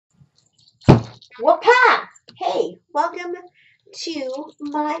Wapa! Hey, welcome to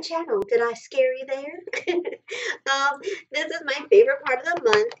my channel. Did I scare you there? This is my favorite part of the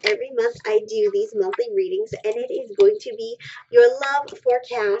month. Every month I do these monthly readings, and it is going to be your love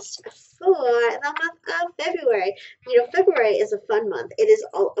forecast for the month of February. You know, February is a fun month. It is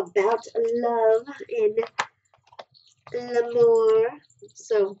all about love and l'amour.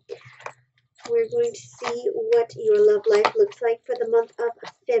 So we're going to see what your love life looks like for the month of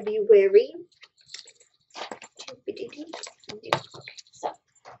February. Okay, so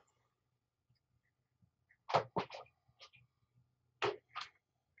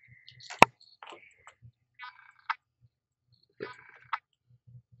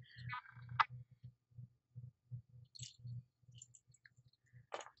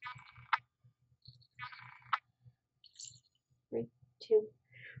 3, 2,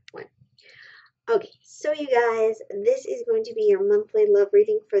 1. Okay, so you guys, this is going to be your monthly love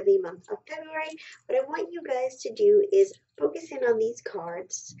reading for the month of February. What I want you guys to do is focus in on these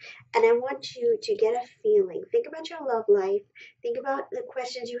cards, and I want you to get a feeling. Think about your love life. Think about the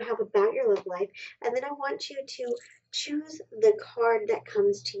questions you have about your love life, and then I want you to choose the card that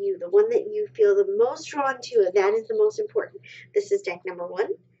comes to you, the one that you feel the most drawn to, and that is the most important. This is deck number 1.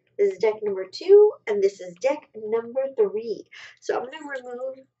 This is deck number 2, and this is deck number 3. So I'm going to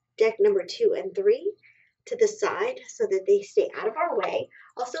remove deck number 2 and 3 to the side so that they stay out of our way.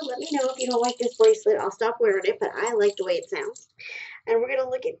 Also, let me know if you don't like this bracelet. I'll stop wearing it, but I like the way it sounds. And we're going to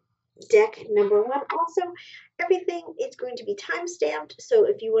look at deck number 1. Also, everything is going to be time stamped, so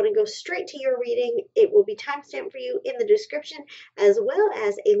if you want to go straight to your reading, it will be time stamped for you in the description, as well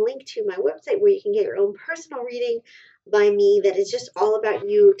as a link to my website where you can get your own personal reading by me that is just all about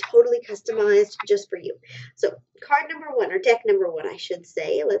you, totally customized just for you. So card number 1, or deck number 1 I should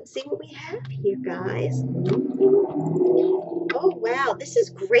say. Let's see what we have here, guys. Oh wow, this is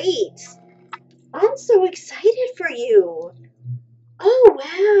great. I'm so excited for you. Oh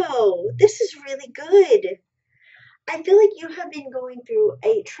wow, this is really good. I feel like you have been going through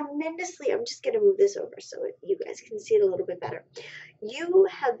a tremendously, I'm just going to move this over so you guys can see it a little bit better. You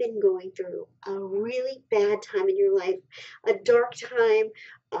have been going through a really bad time in your life, a dark time,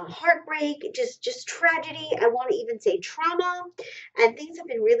 a heartbreak, just tragedy. I want to even say trauma, and things have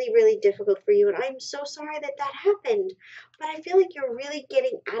been really, really difficult for you. And I'm so sorry that that happened, but I feel like you're really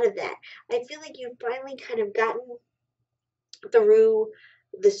getting out of that. I feel like you've finally kind of gotten through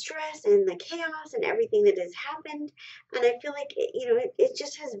the stress and the chaos and everything that has happened. And I feel like, it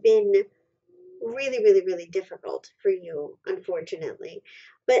just has been really, really, really difficult for you, unfortunately.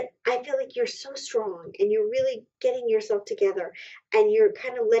 But I feel like you're so strong and you're really getting yourself together and you're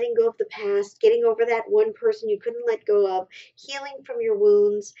kind of letting go of the past, getting over that one person you couldn't let go of, healing from your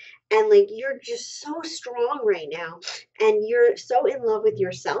wounds. And like you're just so strong right now. And you're so in love with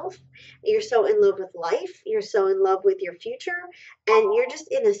yourself. You're so in love with life. You're so in love with your future. And you're just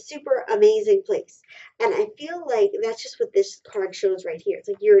in a super amazing place. And I feel like that's just what this card shows right here. It's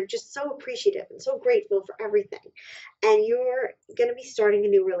like you're just so appreciative and so grateful for everything. And you're going to be starting a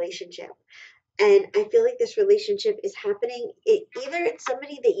new relationship. And I feel like this relationship is happening. Either it's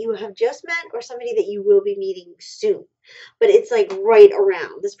somebody that you have just met or somebody that you will be meeting soon. But it's like right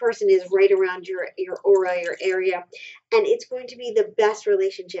around. This person is right around your aura, your area. And it's going to be the best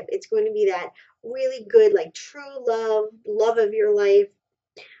relationship. It's going to be that really good, like true love of your life,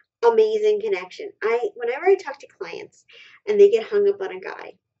 amazing connection. Whenever I talk to clients and they get hung up on a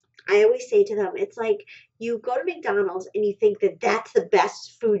guy, I always say to them, it's like you go to McDonald's and you think that that's the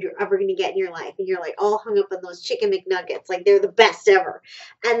best food you're ever going to get in your life. And you're like all hung up on those chicken McNuggets, like they're the best ever.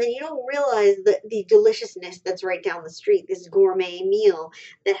 And then you don't realize the deliciousness that's right down the street, this gourmet meal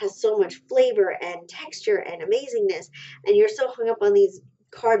that has so much flavor and texture and amazingness. And you're so hung up on these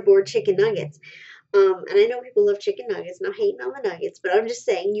cardboard chicken nuggets. And I know people love chicken nuggets, not hating on the nuggets, but I'm just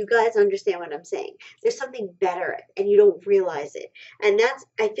saying, you guys understand what I'm saying. There's something better and you don't realize it. And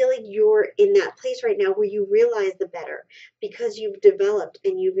I feel like you're in that place right now where you realize the better because you've developed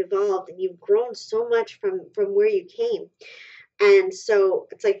and you've evolved and you've grown so much from where you came. And so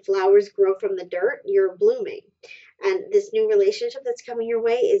it's like flowers grow from the dirt, you're blooming. And this new relationship that's coming your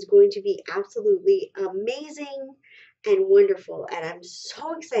way is going to be absolutely amazing and wonderful. And I'm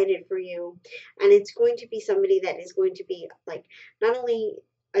so excited for you. And it's going to be somebody that is going to be like not only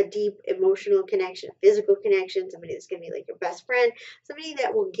a deep emotional connection, a physical connection, somebody that's going to be like your best friend, somebody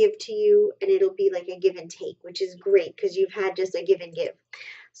that will give to you, and it'll be like a give and take, which is great because you've had just a give and give.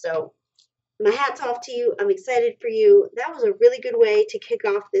 So my hat's off to you. I'm excited for you. That was a really good way to kick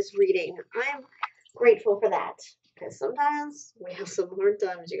off this reading. I'm grateful for that because sometimes we have some hard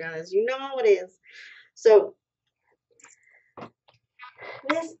times, you guys. You know how it is. So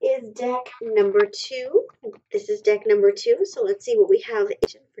This is deck number 2. This is deck number 2. So let's see what we have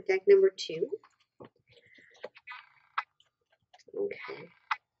for deck number 2. Okay.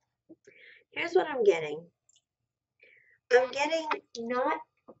 Here's what I'm getting. I'm getting not.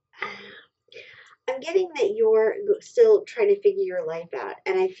 I'm getting that you're still trying to figure your life out,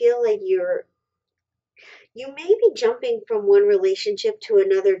 and I feel like you may be jumping from one relationship to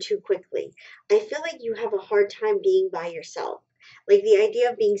another too quickly. I feel like you have a hard time being by yourself. Like the idea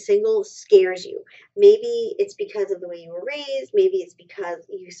of being single scares you. Maybe it's because of the way you were raised. Maybe it's because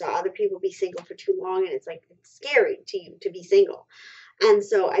you saw other people be single for too long and it's like it's scary to you to be single. And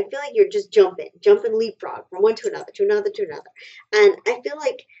so I feel like you're just jumping leapfrog from one to another, to another, to another. And I feel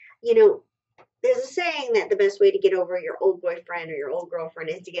like, you know, there's a saying that the best way to get over your old boyfriend or your old girlfriend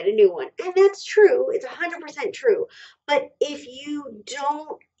is to get a new one. And that's true. It's 100% true. But if you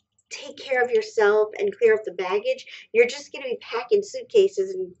don't take care of yourself and clear up the baggage, you're just going to be packing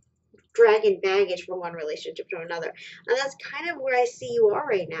suitcases and dragging baggage from one relationship to another. And that's kind of where I see you are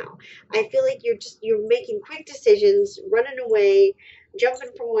right now. I feel like you're making quick decisions, running away, jumping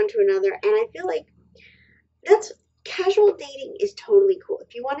from one to another. And I feel like that's casual dating is totally cool.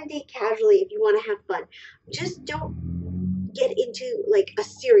 If you want to date casually, if you want to have fun, just don't get into like a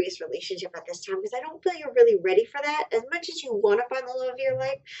serious relationship at this time because I don't feel you're really ready for that. As much as you want to find the love of your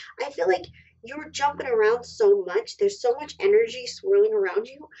life, I feel like you're jumping around so much. There's so much energy swirling around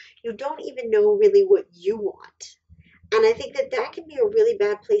you. You don't even know really what you want. And I think that that can be a really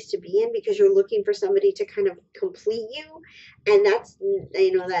bad place to be in because you're looking for somebody to kind of complete you. And that's,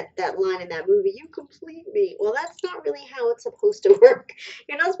 you know, that line in that movie, you complete me. Well, that's not really how it's supposed to work.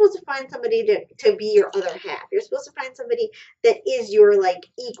 You're not supposed to find somebody to be your other half. You're supposed to find somebody that is your like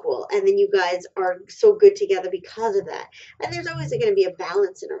equal. And then you guys are so good together because of that. And there's always going to be a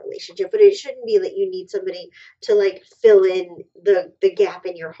balance in a relationship, but it shouldn't be that you need somebody to like fill in the gap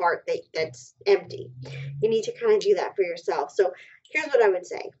in your heart that's empty. You need to kind of do that for yourself. So here's what I would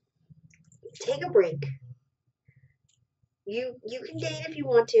say. Take a break. You can date if you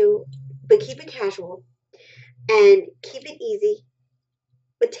want to, but keep it casual and keep it easy.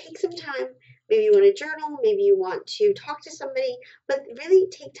 But take some time. Maybe you want to journal, maybe you want to talk to somebody, but really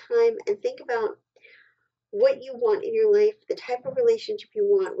take time and think about what you want in your life, the type of relationship you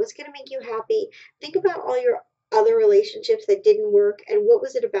want, what's going to make you happy. Think about all your other relationships that didn't work and what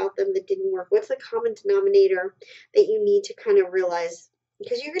was it about them that didn't work? What's the common denominator that you need to kind of realize?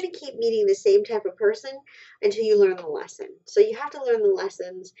 Because you're going to keep meeting the same type of person until you learn the lesson. So you have to learn the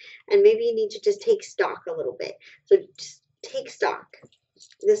lessons and maybe you need to just take stock a little bit. So just take stock.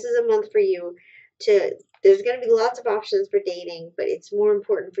 This is a month for you to, there's going to be lots of options for dating, but it's more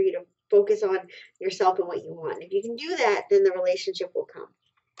important for you to focus on yourself and what you want. If you can do that, then the relationship will come.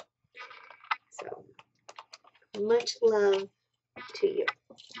 So, much love to you.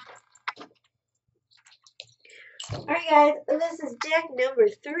 All right, guys, this is deck number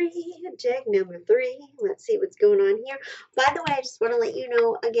 3. Deck number 3. Let's see what's going on here. By the way, I just want to let you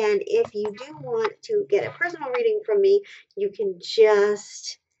know, again, if you do want to get a personal reading from me, you can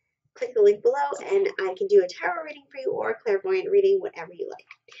just click the link below and I can do a tarot reading for you or a clairvoyant reading, whatever you like.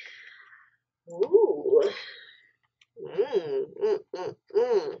 Ooh.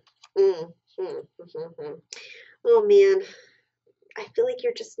 Oh man, I feel like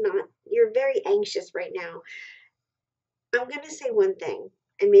you're just not, you're very anxious right now. I'm going to say one thing,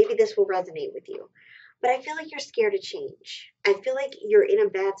 and maybe this will resonate with you, but I feel like you're scared of change. I feel like you're in a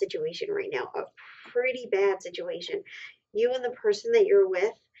bad situation right now, a pretty bad situation. You and the person that you're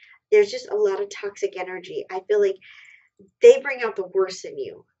with, there's just a lot of toxic energy. I feel like they bring out the worst in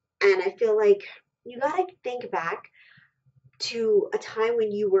you. And I feel like you got to think back to a time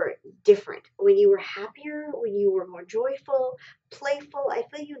when you were different, when you were happier, when you were more joyful, playful. I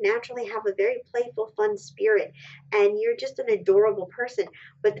feel you naturally have a very playful, fun spirit, and you're just an adorable person.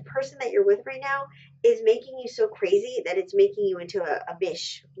 But the person that you're with right now is making you so crazy that it's making you into a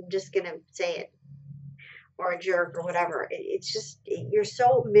bish. I'm just going to say it. Or a jerk or whatever. It's just, you're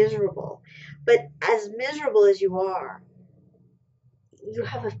so miserable. But as miserable as you are, you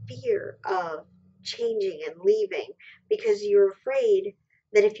have a fear of changing and leaving because you're afraid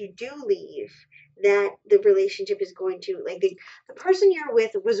that if you do leave, that the relationship is going to, like, the person you're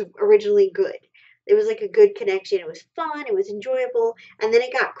with was originally good. It was like a good connection. It was fun. It was enjoyable. And then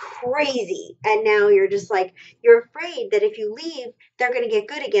it got crazy. And now you're just like, you're afraid that if you leave, they're going to get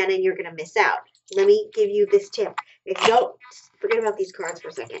good again and you're going to miss out. Let me give you this tip. If you don't, forget about these cards for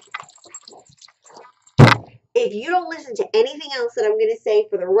a second. If you don't listen to anything else that I'm going to say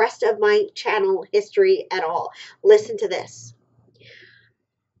for the rest of my channel history at all, listen to this.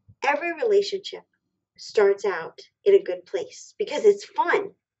 Every relationship starts out in a good place because it's fun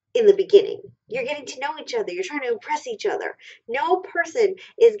in the beginning. You're getting to know each other. You're trying to impress each other. No person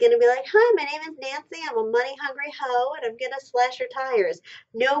is going to be like, hi, my name is Nancy. I'm a money hungry hoe and I'm going to slash your tires.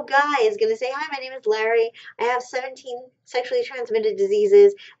 No guy is going to say, hi, my name is Larry. I have 17 sexually transmitted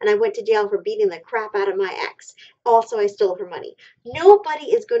diseases and I went to jail for beating the crap out of my ex. Also, I stole her money. Nobody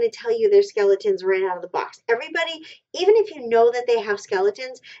is going to tell you their skeletons right out of the box. Everybody, even if you know that they have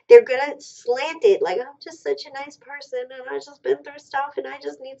skeletons, they're going to slant it like, I'm just such a nice person and I've just been through stuff and I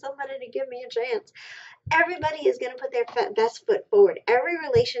just need somebody to give me a chance. Everybody is going to put their best foot forward. Every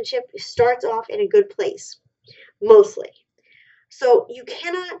relationship starts off in a good place, mostly. So you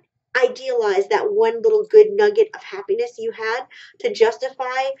cannot idealize that one little good nugget of happiness you had to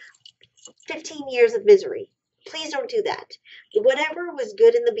justify 15 years of misery. Please don't do that. Whatever was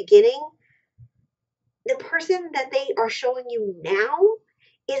good in the beginning, the person that they are showing you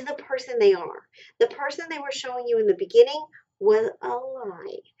now is the person they are. The person they were showing you in the beginning was a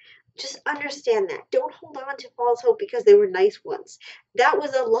lie. Just understand that. Don't hold on to false hope because they were nice once. That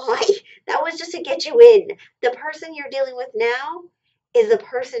was a lie. That was just to get you in. The person you're dealing with now is the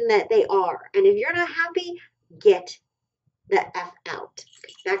person that they are. And if you're not happy, get the F out.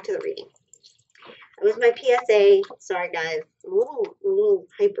 Back to the reading. That was my PSA. Sorry, guys. I'm a little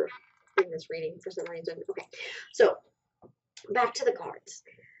hyper in this reading for some reason. Okay, so back to the cards.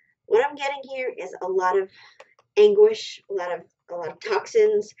 What I'm getting here is a lot of anguish, a lot of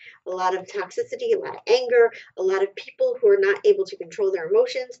toxins, a lot of toxicity, a lot of anger, a lot of people who are not able to control their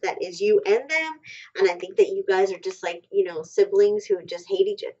emotions. That is you and them. And I think that you guys are just like, you know, siblings who just hate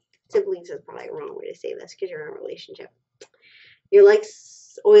each other. Siblings is probably a wrong way to say this because you're in a relationship. You're like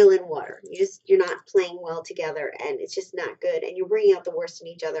oil and water. You're not playing well together and it's just not good. And you're bringing out the worst in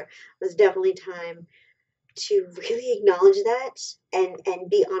each other. There's definitely time to really acknowledge that and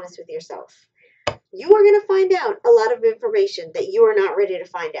be honest with yourself. You are going to find out a lot of information that you are not ready to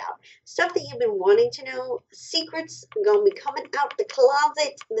find out. Stuff that you've been wanting to know. Secrets are going to be coming out the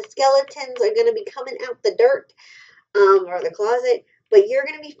closet. The skeletons are going to be coming out the dirt or the closet. But you're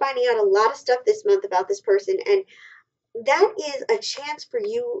going to be finding out a lot of stuff this month about this person. And that is a chance for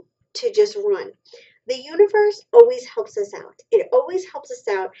you to just run. The universe always helps us out. It always helps us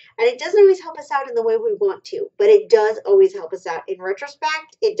out. And it doesn't always help us out in the way we want to, but it does always help us out. In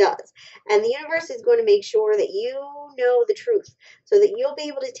retrospect, it does. And the universe is going to make sure that you know the truth so that you'll be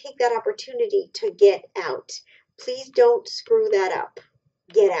able to take that opportunity to get out. Please don't screw that up.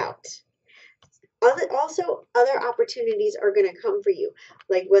 Get out. Other opportunities are going to come for you,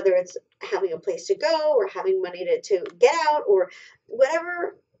 like whether it's having a place to go or having money to get out or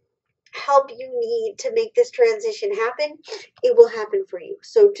whatever help you need to make this transition happen, it will happen for you.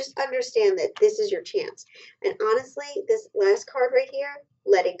 So just understand that this is your chance. And honestly, this last card right here,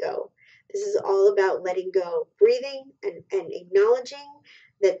 let it go. This is all about letting go, breathing and acknowledging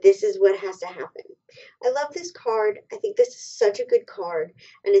that this is what has to happen. I love this card. I think this is such a good card.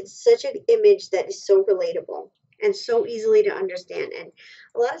 And it's such an image that is so relatable and so easily to understand. And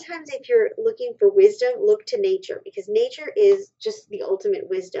a lot of times if you're looking for wisdom, look to nature because nature is just the ultimate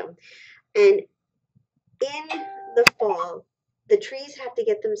wisdom. And in the fall, the trees have to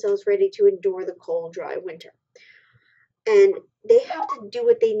get themselves ready to endure the cold, dry winter. And they have to do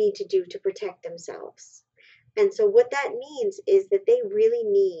what they need to do to protect themselves. And so what that means is that they really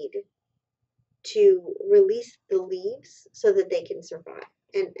need to release the leaves so that they can survive.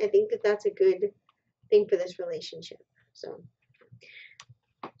 And I think that that's a good thing for this relationship. So,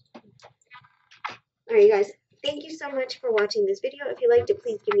 all right, you guys. Thank you so much for watching this video. If you liked it,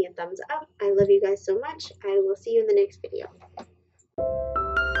 please give me a thumbs up. I love you guys so much. I will see you in the next video.